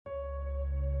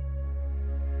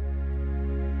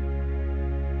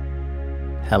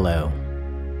Hello,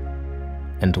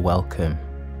 and welcome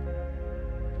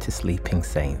to Sleeping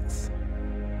Saints.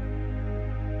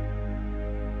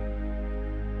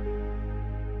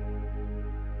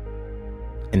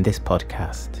 In this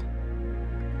podcast,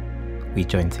 we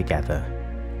join together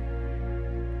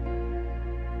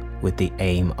with the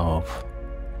aim of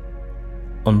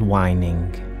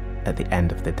unwinding at the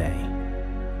end of the day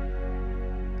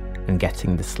and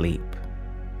getting the sleep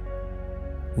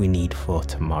we need for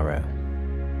tomorrow.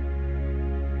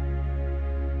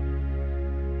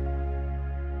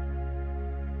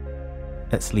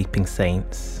 At Sleeping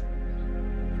Saints,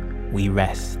 we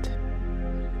rest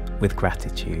with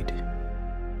gratitude,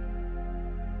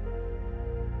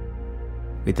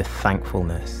 with the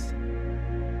thankfulness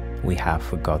we have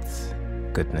for God's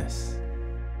goodness.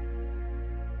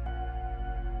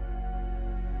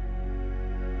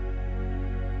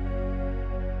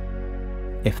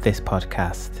 If this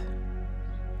podcast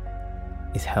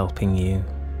is helping you,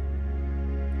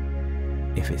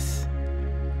 if it's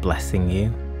blessing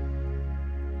you,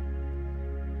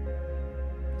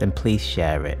 then please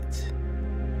share it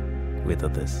with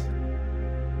others.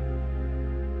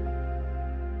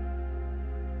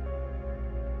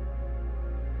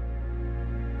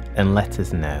 And let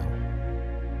us know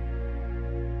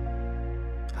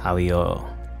how you're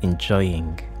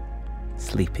enjoying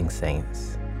Sleeping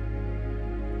Saints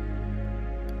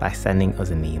by sending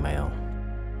us an email.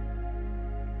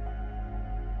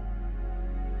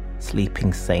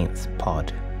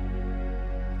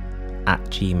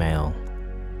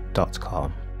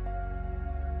 sleepingsaintspod@gmail.com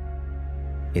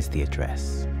is the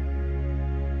address.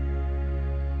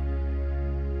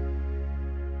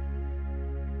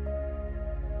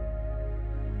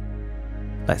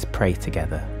 Let's pray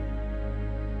together.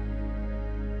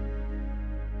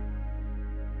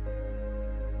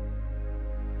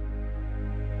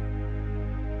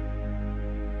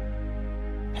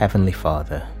 Heavenly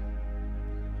Father,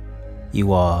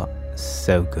 you are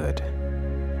so good.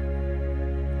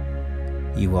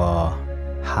 You are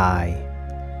high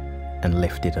and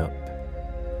lifted up.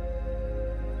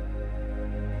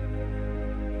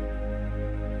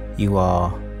 You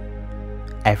are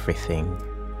everything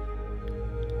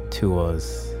to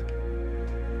us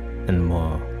and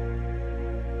more.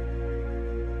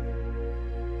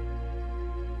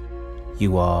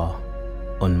 You are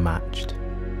unmatched.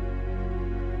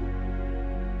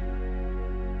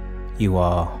 You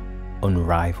are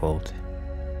unrivaled.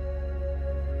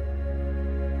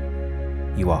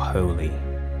 You are holy.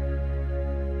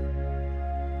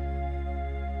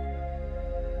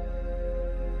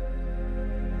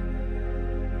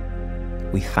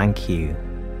 We thank you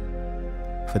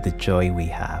for the joy we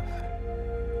have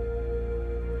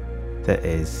that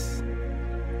is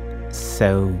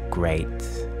so great.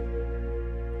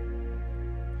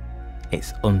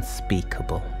 It's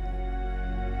unspeakable.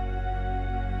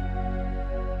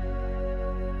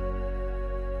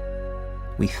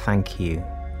 We thank you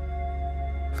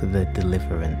for the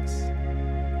deliverance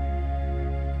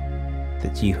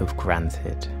that you have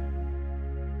granted.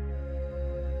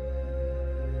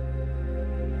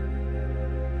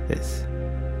 It's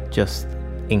just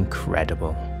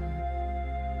incredible.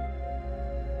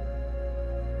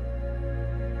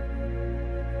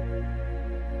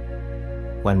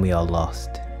 When we are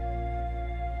lost,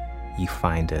 you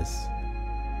find us.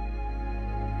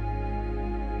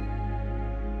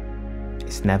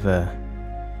 It's never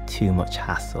too much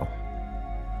hassle.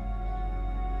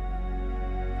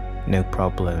 No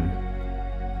problem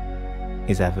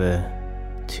is ever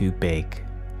too big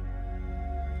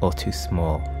or too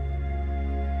small.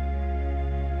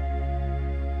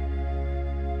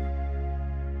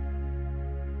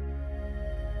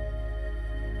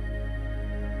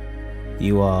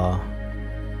 You are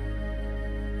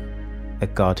a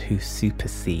God who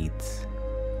supersedes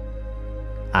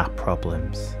our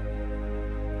problems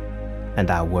and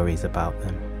our worries about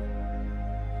them.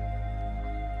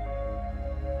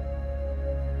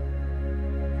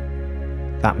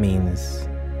 That means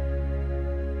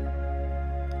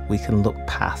we can look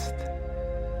past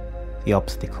the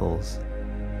obstacles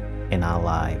in our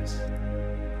lives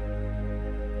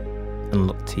and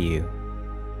look to you.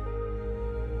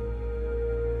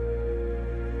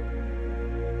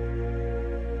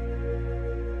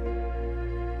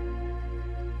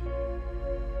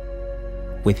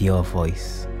 With your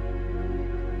voice,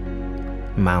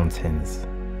 mountains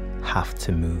have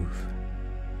to move.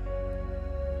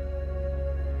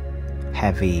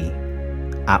 Heavy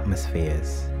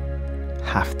atmospheres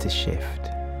have to shift.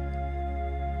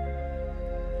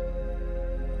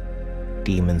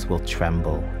 Demons will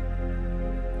tremble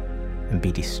and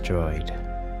be destroyed.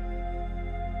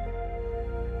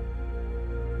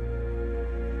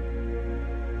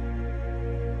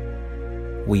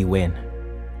 we win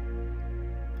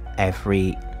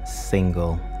every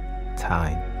single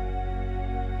time.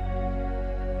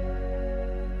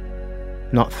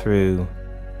 Not through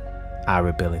our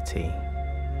ability,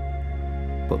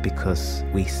 but because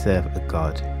we serve a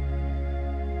God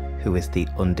who is the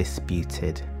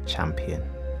undisputed champion.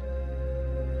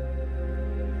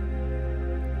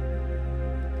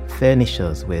 Furnish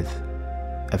us with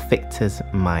a victor's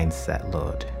mindset,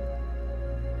 Lord.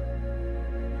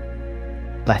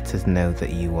 Let us know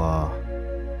that you are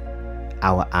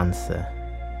our answer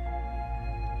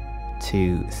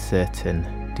to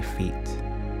certain defeat.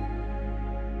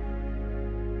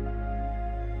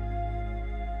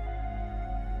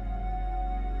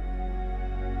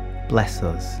 Bless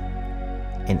us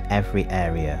in every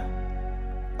area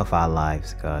of our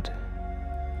lives, God.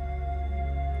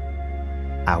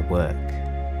 Our work,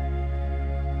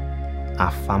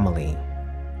 our family,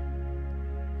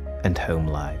 and home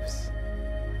lives.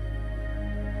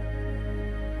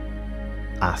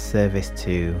 Our service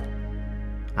to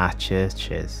our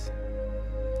churches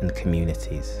and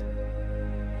communities.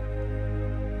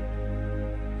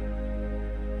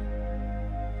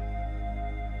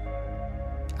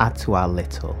 Add to our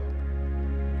little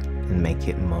and make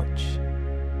it much.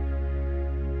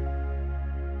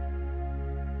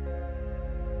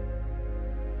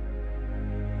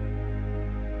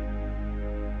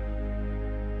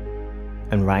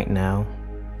 And right now,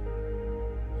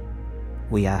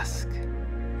 we ask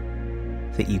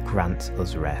that you grant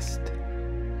us rest.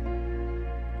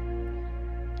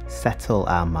 Settle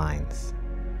our minds.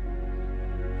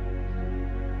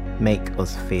 Make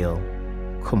us feel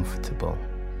comfortable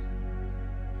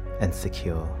and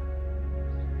secure.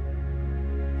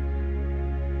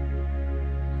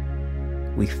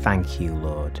 We thank you,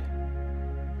 Lord.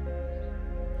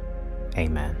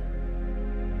 Amen.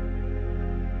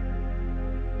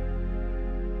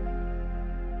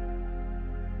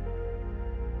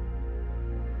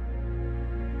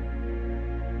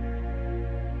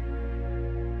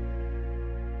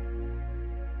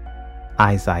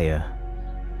 Isaiah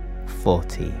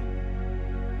 40,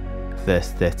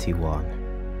 verse 31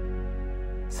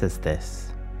 says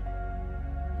this: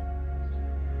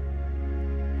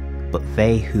 "But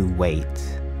they who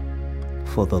wait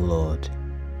for the Lord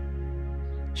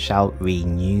shall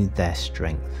renew their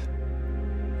strength.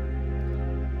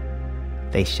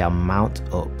 They shall mount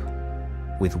up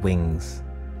with wings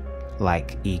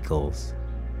like eagles.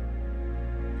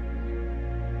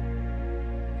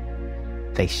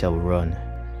 They shall run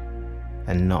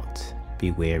and not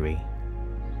be weary.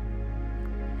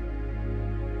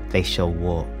 They shall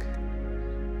walk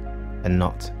and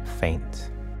not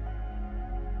faint."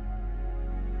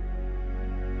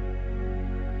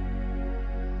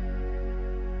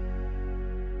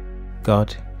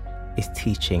 God is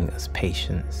teaching us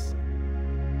patience.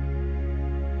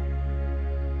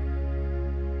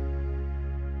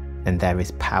 And there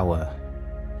is power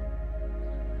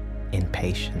in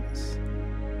patience.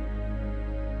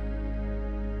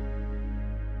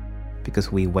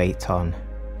 Because we wait on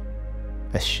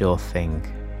a sure thing,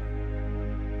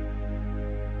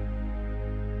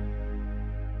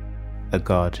 a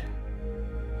God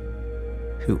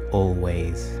who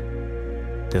always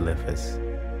delivers.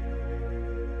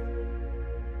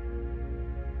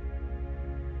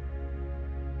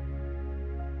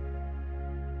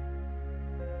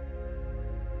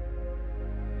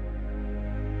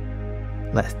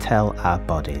 Let's tell our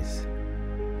bodies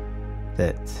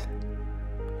that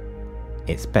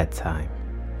it's bedtime.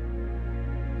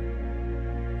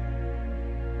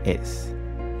 It's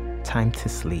time to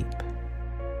sleep.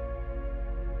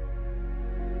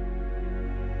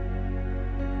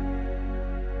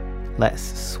 Let's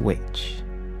switch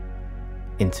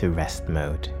into rest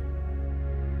mode.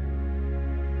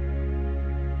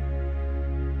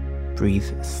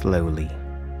 Breathe slowly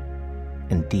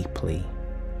and deeply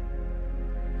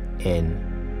in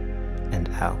and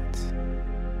out.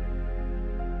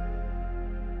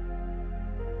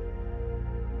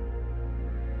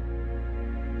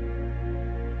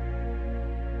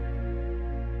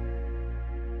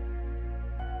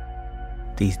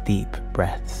 These deep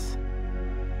breaths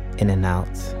in and out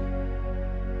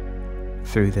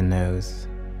through the nose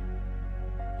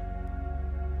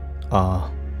are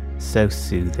so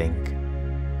soothing.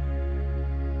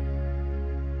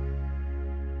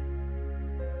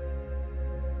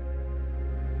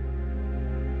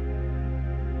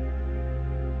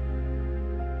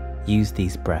 Use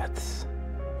these breaths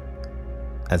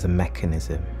as a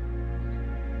mechanism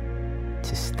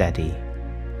to steady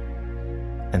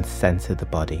and center the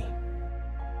body.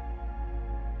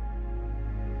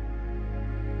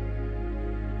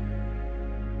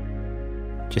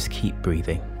 Just keep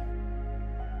breathing.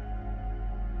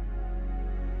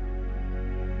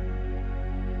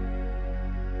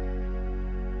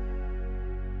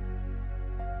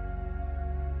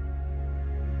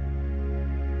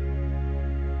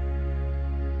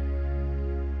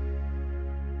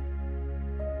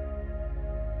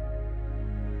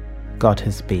 God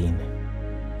has been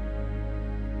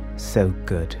so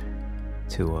good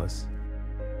to us.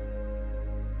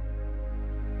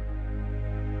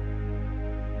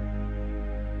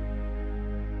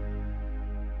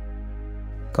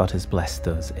 God has blessed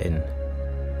us in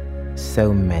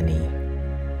so many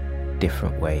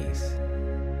different ways.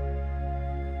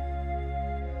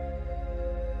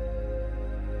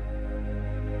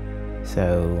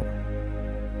 So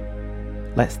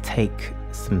let's take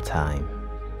some time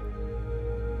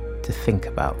to think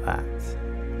about that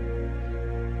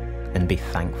and be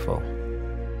thankful.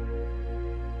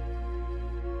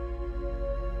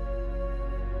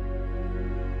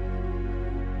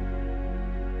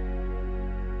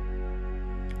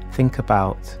 Think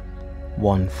about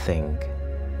one thing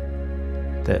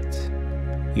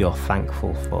that you're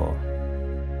thankful for.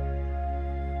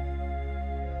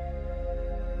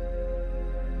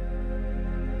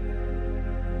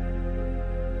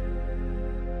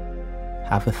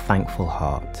 Have a thankful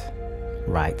heart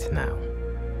right now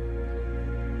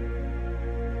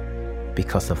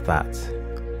because of that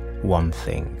one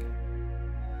thing.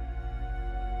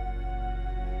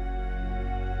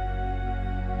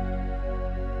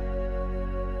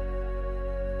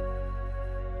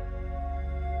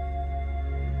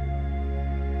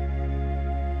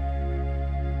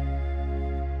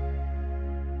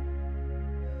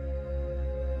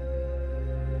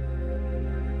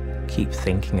 Keep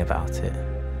thinking about it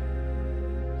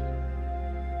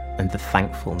and the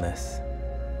thankfulness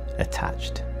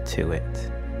attached to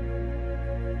it.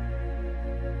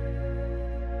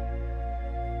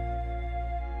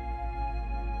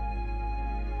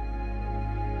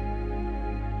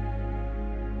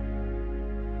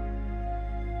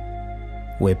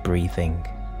 We're breathing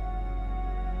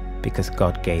because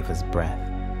God gave us breath.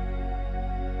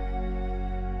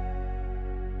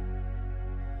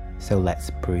 So let's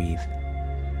breathe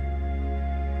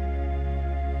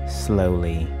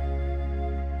slowly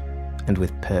and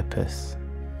with purpose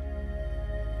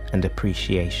and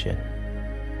appreciation.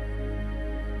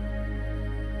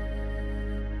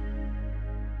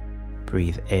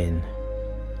 Breathe in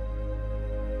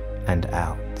and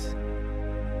out.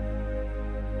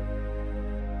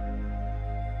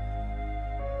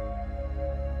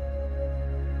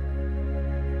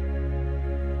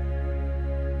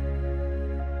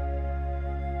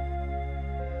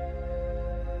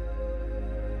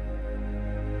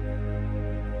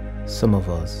 Some of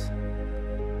us,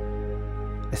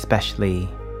 especially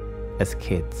as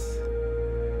kids,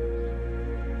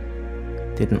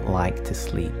 didn't like to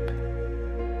sleep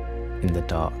in the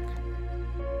dark.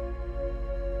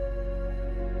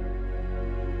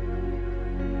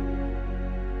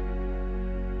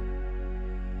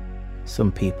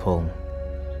 Some people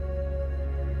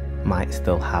might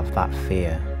still have that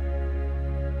fear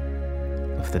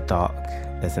of the dark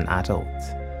as an adult.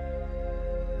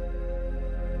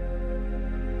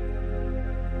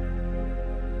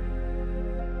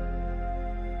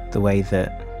 The way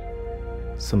that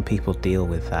some people deal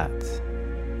with that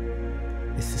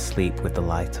is to sleep with the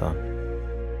light on.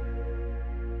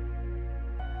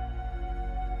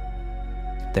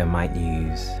 They might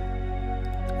use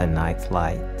a night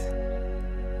light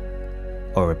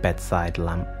or a bedside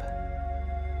lamp.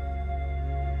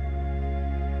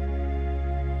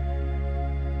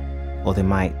 Or they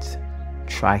might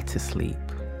try to sleep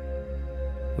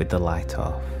with the light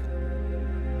off,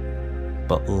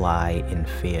 but lie in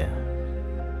fear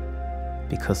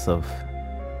because of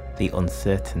the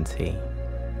uncertainty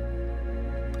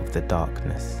of the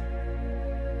darkness.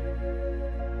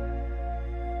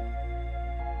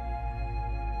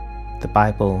 The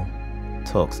Bible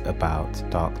talks about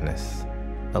darkness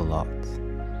a lot.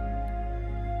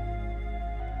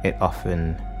 It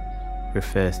often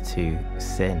refers to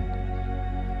sin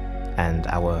and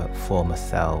our former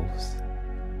selves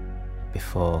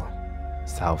before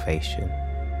salvation.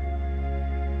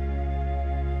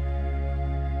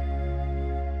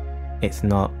 It's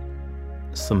not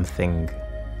something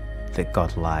that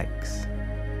God likes,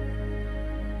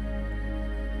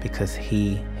 because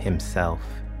He Himself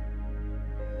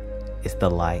is the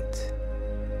light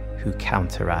who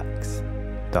counteracts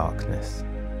darkness.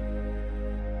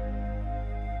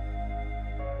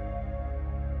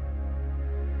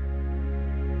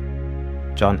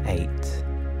 John 8,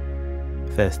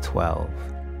 verse 12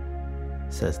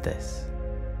 says this: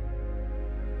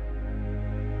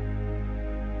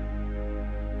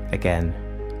 Again,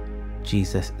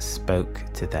 Jesus spoke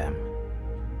to them,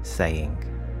 saying,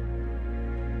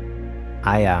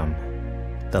 I am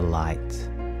the light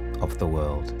of the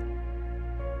world.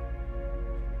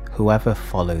 Whoever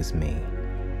follows me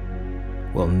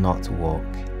will not walk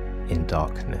in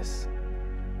darkness,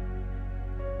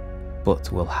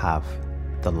 but will have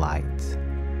the light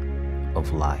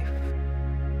of life.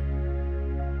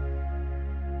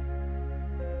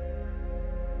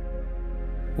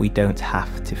 We don't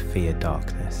have to fear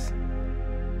darkness.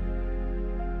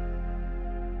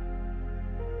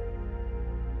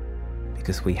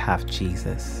 Because we have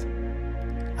Jesus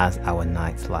as our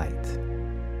night light.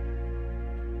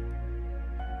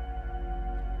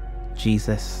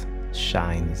 Jesus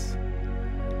shines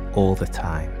all the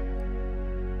time,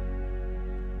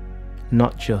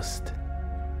 not just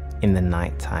in the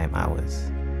nighttime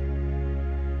hours.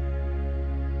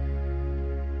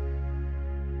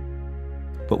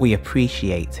 But we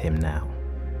appreciate him now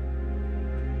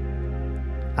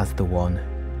as the one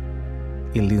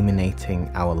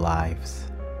illuminating our lives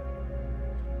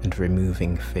and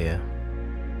removing fear.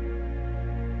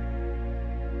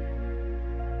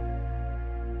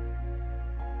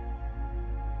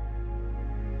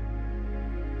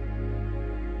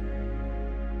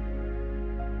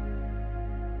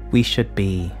 We should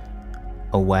be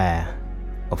aware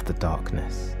of the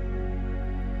darkness,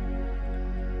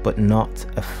 but not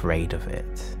afraid of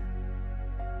it.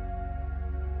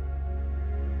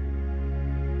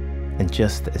 And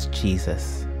just as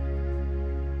Jesus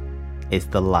is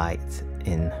the light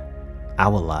in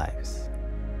our lives,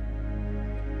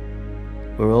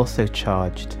 we're also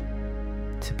charged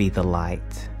to be the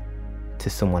light to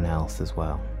someone else as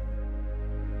well.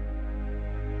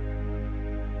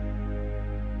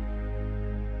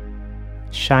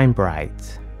 Shine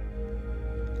bright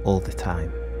all the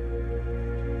time.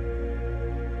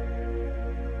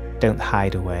 Don't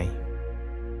hide away.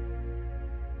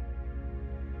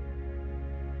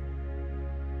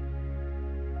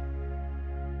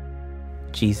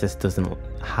 Jesus doesn't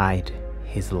hide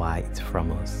his light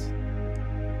from us,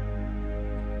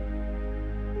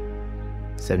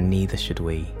 so neither should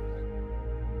we.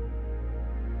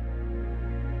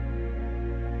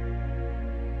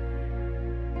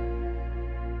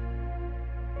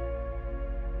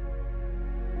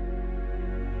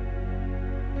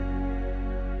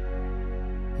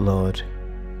 Lord,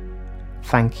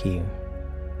 thank you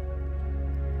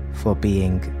for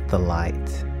being the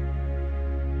light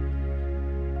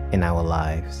in our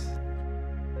lives.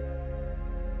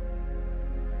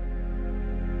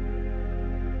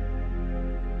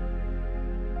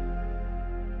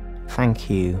 Thank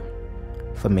you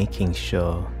for making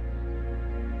sure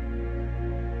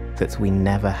that we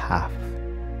never have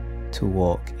to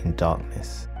walk in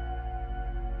darkness.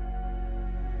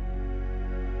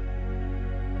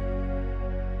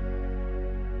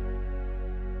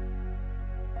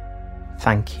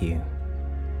 Thank you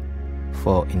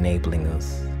for enabling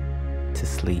us to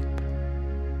sleep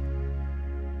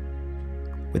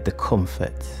with the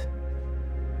comfort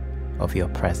of your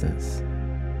presence.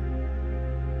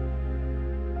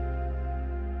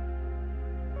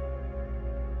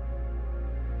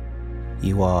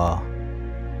 You are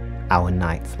our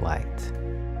night light.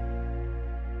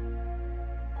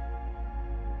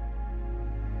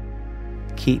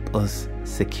 Keep us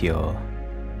secure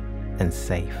and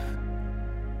safe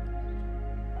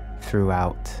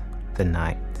throughout the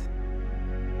night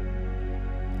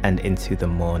and into the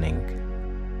morning.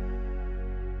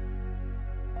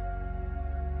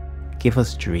 Give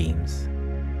us dreams.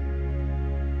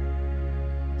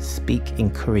 Speak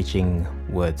encouraging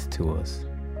words to us.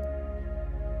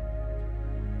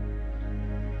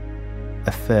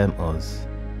 Affirm us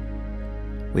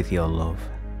with your love.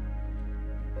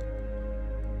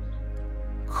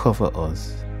 Cover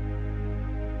us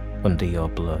under your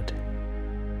blood.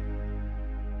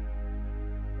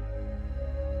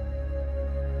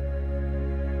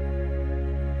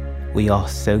 We are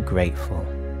so grateful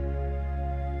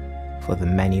for the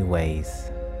many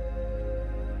ways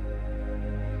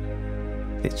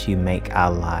that you make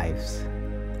our lives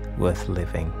worth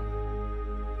living.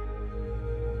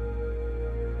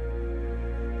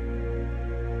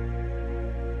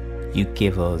 You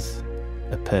give us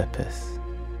a purpose.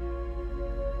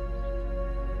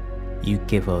 You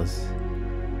give us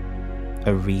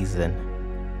a reason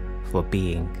for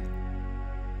being.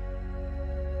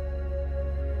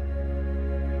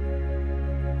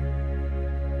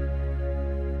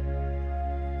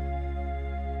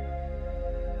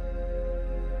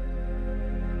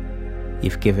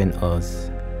 You've given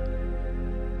us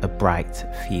a bright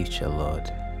future,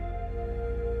 Lord.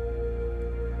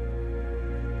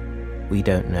 We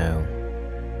don't know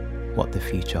what the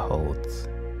future holds,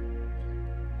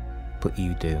 but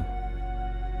you do.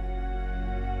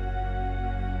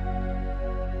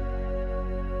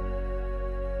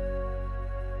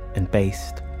 And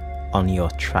based on your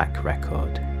track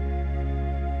record,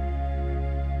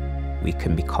 we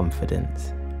can be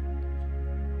confident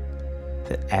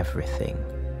that everything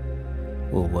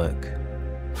will work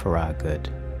for our good.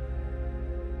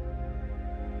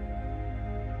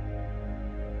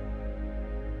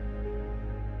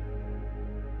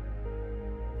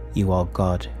 You are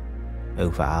God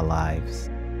over our lives.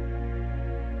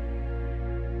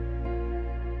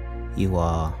 You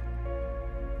are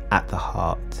at the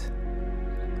heart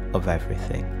of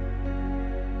everything.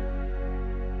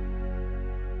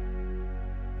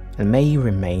 And may you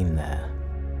remain there.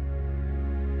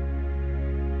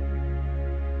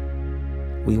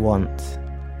 We want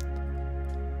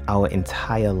our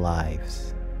entire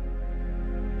lives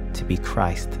to be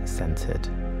Christ-centered.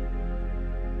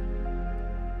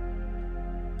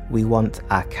 We want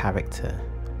our character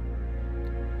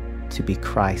to be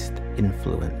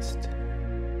Christ-influenced.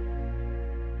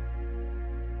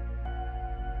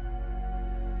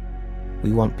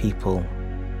 We want people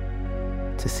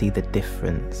to see the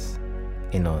difference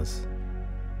in us.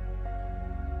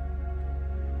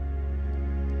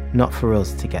 Not for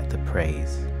us to get the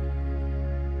praise,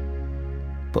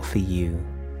 but for you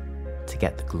to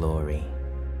get the glory.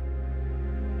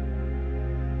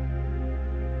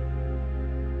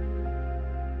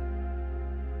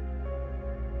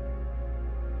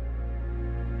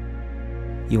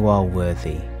 You are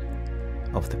worthy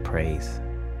of the praise.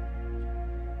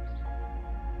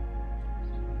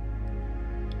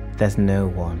 There's no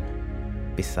one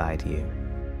beside you.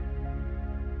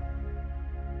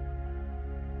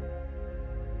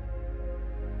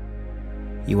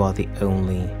 You are the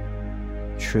only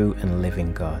true and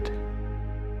living God.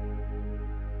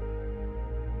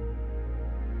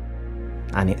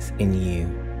 And it's in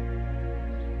you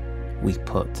we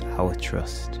put our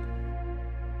trust.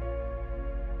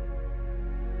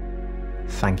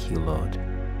 Thank you, Lord.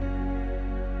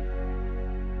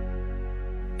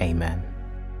 Amen.